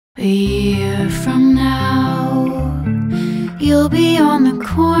A year from now, you'll be on the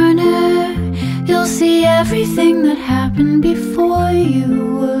corner. You'll see everything that happened before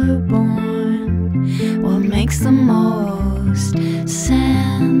you were born. What makes the most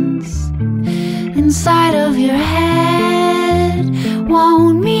sense inside of your head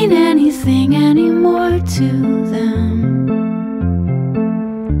won't mean anything anymore to them.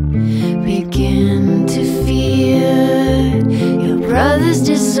 Begin to fear your brother's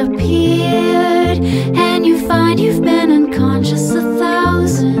disappeared, and you find you've been unconscious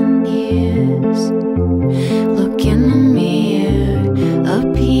 1,000 years. Look in the mirror,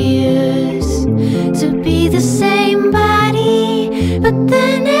 appears to be the same body, but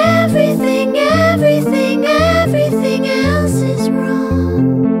then everything else is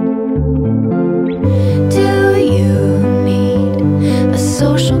wrong. Do you need a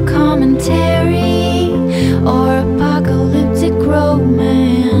social commentary or apocalyptic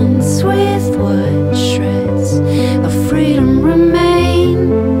romance with what shreds of freedom remain?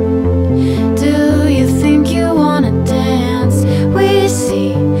 Do you think you wanna dance? We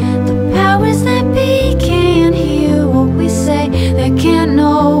see the powers that be can't hear what we say. They can't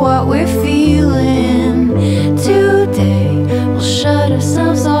know what we're feeling. Today we'll shut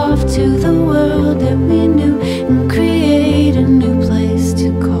ourselves off to the world that we knew and create a new place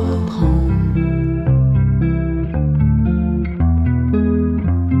to call home.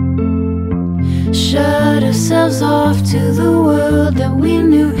 Shut ourselves off to the world that we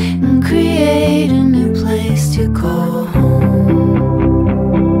knew and create a new place to call home.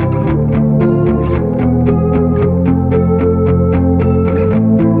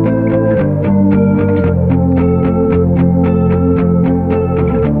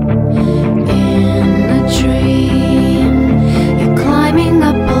 In a dream, you're climbing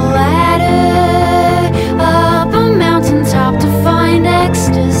up a ladder, up a mountaintop to find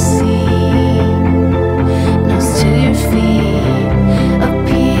ecstasy. Nose to your feet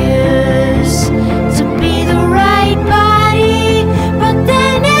appears to be the right body, but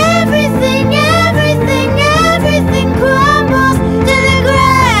then everything crumbles to the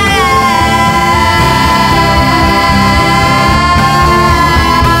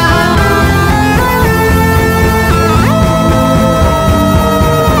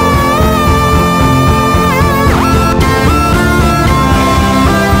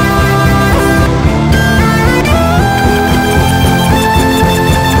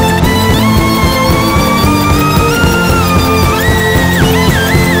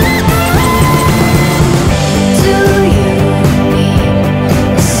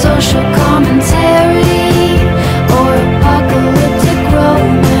social commentary or apocalyptic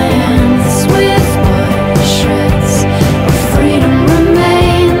romance with what shreds of freedom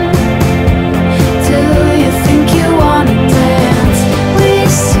remain. Do you think you wanna dance? We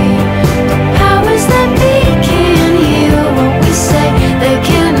see the powers that be can't hear what we say. They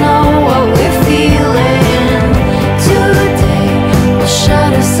can't know what we're feeling. Today we'll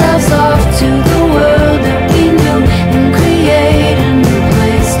shut ourselves off to the world that we knew and create a new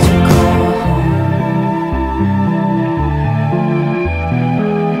place to call home.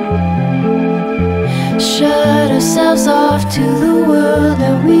 Shut ourselves off to the